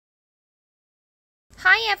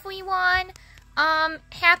Hi everyone.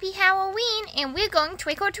 Happy Halloween, and we're going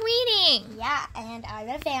trick-or-treating. Yeah, and I'm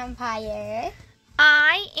a vampire.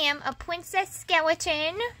 I am a princess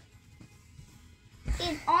skeleton.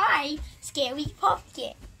 And I, Scary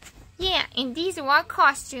Pumpkin. Yeah, and these are our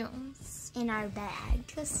costumes. In our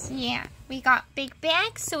bags. Yeah, we got big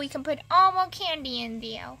bags so we can put all our candy in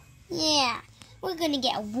there. Yeah, we're gonna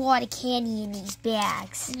get a lot of candy in these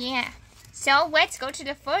bags. Yeah, so let's go to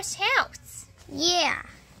the first house. Yeah.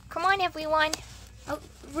 Come on everyone. Oh,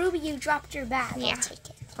 Ruby, you dropped your bag. Yeah, I'll take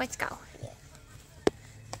it. let's go. Yeah.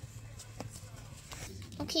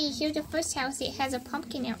 Okay, here's the first house. It has a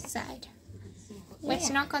pumpkin outside. Let's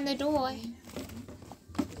Yeah. knock on the door.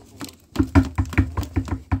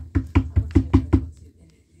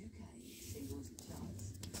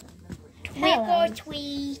 Hello. Trick or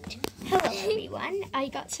treat. Hello, everyone. I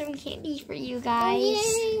got some candy for you guys.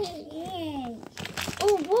 Oh, Yay.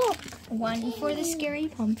 Oh, look. One for the Scary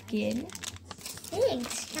Pumpkin.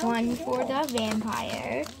 Thanks. One for the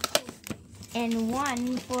vampire. And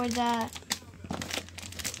one for the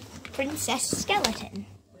Princess Skeleton.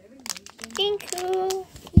 Thank you.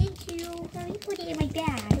 Thank you. Let me put it in my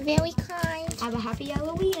bag. Very kind. Have a happy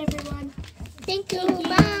Halloween, everyone. Thank you. Thank you.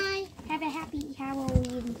 Bye. Have a happy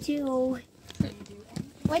Halloween, too.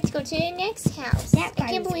 Let's go to the next house. That I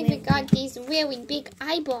can't guy's believe we weird. got these really big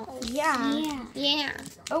eyeballs. Yeah. Yeah.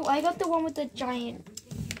 Oh, I got the one with the giant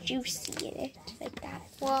juicy in it, like that.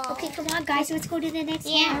 Whoa. Okay, come on, guys. Let's go to the next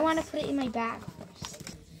Yeah. one. I want to put it in my bag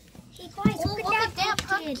first. Hey, guys, Oh, look at that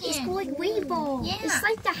pumpkin. It's pumpkin. like rainbow. Yeah. It's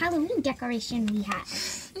like the Halloween decoration we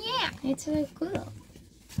have. Yeah. It's so cool.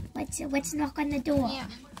 Let's knock on the door. Yeah.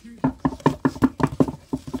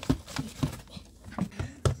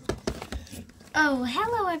 Oh,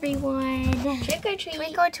 hello, everyone. Trick or treat.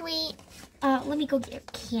 Trick or treat. Let me go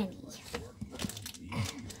get candy.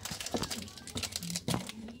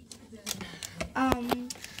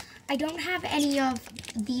 I don't have any of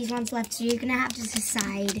these ones left, so you're gonna have to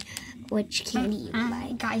decide which candy you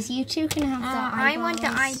like. Guys, you two can have the eyeballs. I want the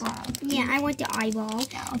eyeball. Yeah, I want the eyeball.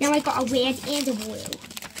 Now I got a red and a blue.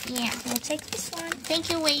 Yeah. I'll take this one. Thank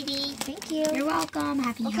you, lady. Thank you. You're welcome.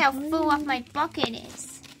 Happy Look how Halloween. full of my bucket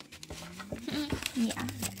is. Yeah.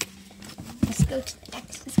 Let's go to the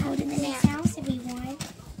next. Let's go to the next house, everyone.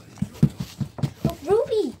 Oh,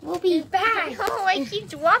 Ruby! Ruby, back! Oh, I keep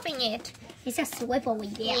dropping it. It's a swivel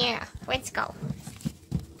in there. Yeah, let's go.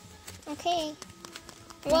 Okay.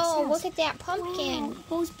 Whoa, look at that pumpkin. Wow,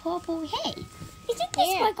 those purple. Hey, isn't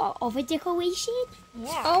this Yeah. like our over decoration?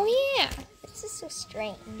 Yeah. Oh, yeah. This is so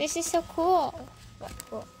strange. This is so cool.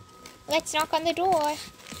 Cool. Let's knock on the door.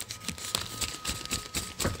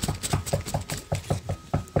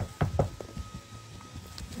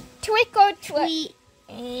 Trick or treat.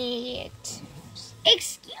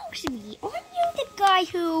 Excuse me, aren't you the guy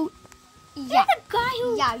who... Yeah. You're the guy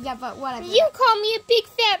who... Yeah, but whatever. You call me a big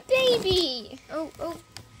fat baby. Oh.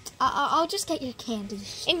 I'll just get your candy.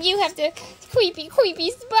 And you have the creepy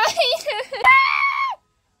spider.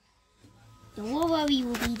 Don't worry,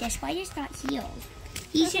 Ruby, the spider's not healed.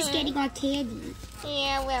 He's just getting our candy.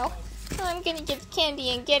 Yeah, well, I'm gonna get the candy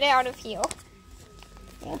and get out of here.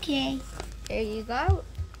 Okay. There you go.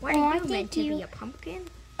 What Oh, are you thank meant to you. be? A pumpkin?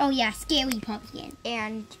 Oh yeah, Scary Pumpkin.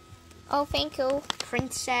 And Oh, thank you.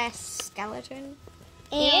 Princess Skeleton?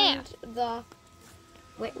 Yeah. And the...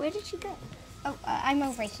 Where did she go? Oh, I'm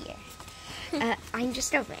over here. I'm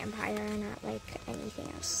just a vampire, not like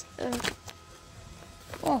anything else.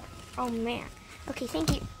 Oh man. Okay, thank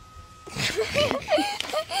you.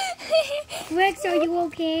 Rex, are you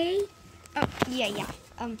okay? Oh, yeah.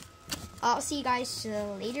 I'll see you guys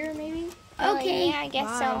later, maybe? Okay. Yeah, I guess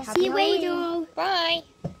Bye. so. See you Happy later. Bye.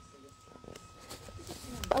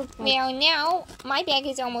 Oh, Now my bag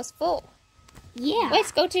is almost full. Yeah.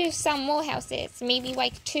 Let's go to some more houses. Maybe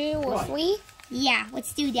like 2 or 3. Yeah,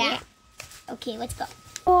 let's do that. Okay, let's go.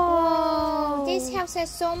 Oh, this house has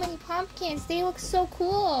so many pumpkins. They look so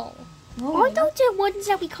cool. Aren't those the ones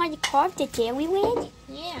that we kind of carved at Dairyland?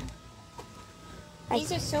 Yeah.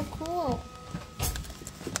 These are so cool.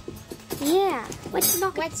 Yeah. Let's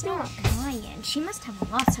knock. Let's knock. Ryan, she must have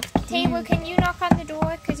lots of Taylor, can you knock on the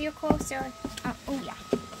door? Because you're closer. Oh yeah.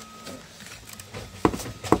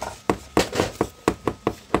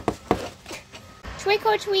 Trick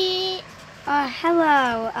or treat.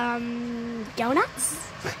 Hello. Donuts?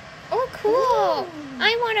 Oh, cool.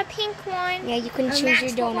 I want a pink one. Yeah, you can choose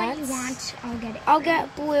Max, your what one donuts. you want? I'll get it. I'll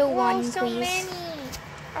get blue Whoa, one, so please. many.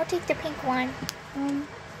 I'll take the pink one.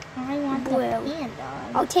 I want blue.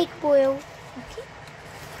 panda. I'll take blue.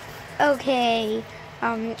 Okay.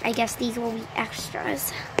 I guess these will be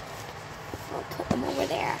extras. I'll put them over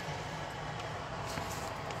there.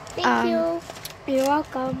 Thank you. You're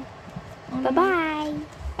welcome. Bye-bye.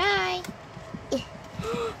 Bye.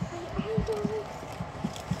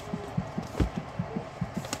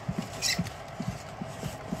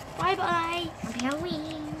 Bye-bye. Happy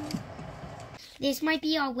Halloween. This might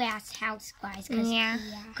be our last house, guys. Yeah.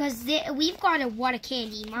 Because we've got a lot of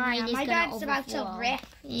candy. Mine is my dad's gonna about to overflow. rip.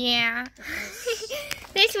 Yeah.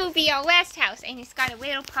 This will be our last house, and it's got a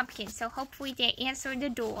little pumpkin, so hopefully they answer the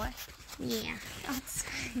door. Yeah.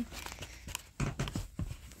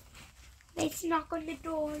 Let's knock on the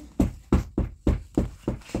door.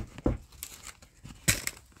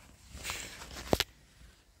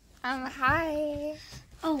 Hi.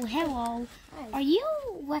 Oh, hello. Are you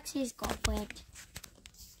Lex's girlfriend?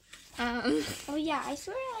 Oh yeah, I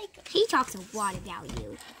swear like He talks a lot about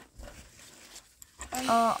you.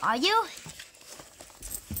 Are you?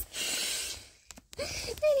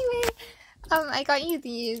 Anyway, I got you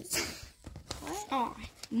these. What? Oh,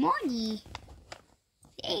 money.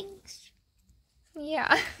 Thanks.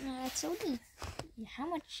 Yeah. No, that's only. How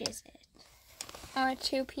much is it?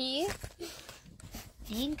 2p.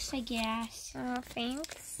 Thanks, I guess.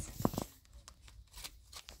 Thanks.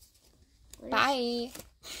 Bye.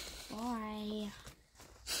 Bye.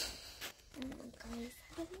 Guys,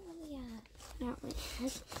 I don't really, not like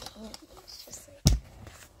has It's just like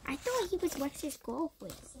I thought he was Lex's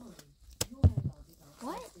girlfriend.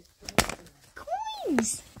 What?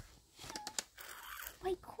 Coins!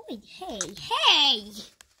 My coin. Hey!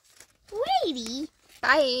 Lady!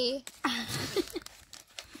 Bye.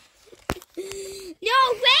 No,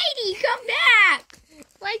 lady, come back!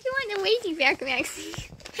 Why do you want the lady back, Maxie?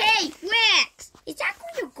 Hey, Rex! Is that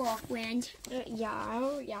your girlfriend? yeah.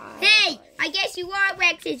 Hey, I guess you are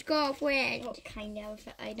Rex's girlfriend. Well, kind of.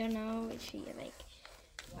 I don't know. She like,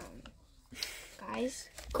 guys.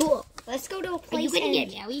 Cool. Let's go to a Are place you gonna and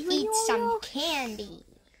get married? eat some candy.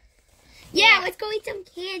 Yeah, let's go eat some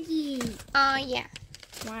candy. Yeah.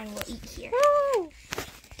 Come on, we'll eat here. Woo.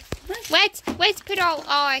 Let's put all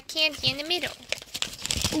our candy in the middle.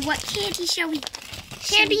 What candy shall we?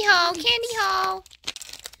 Candy hole.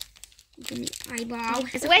 Give me eyeball.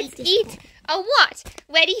 Let's eat a what?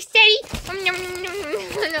 Ready, steady. Nom, nom, nom, nom,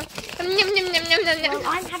 nom, nom, nom, nom, nom, nom. Well,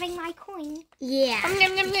 I'm having my coin. Yeah. Nom,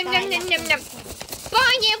 nom, nom, nom, nom, nom, nom, nom.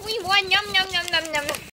 Bye, everyone. Nom, nom, nom, nom, nom.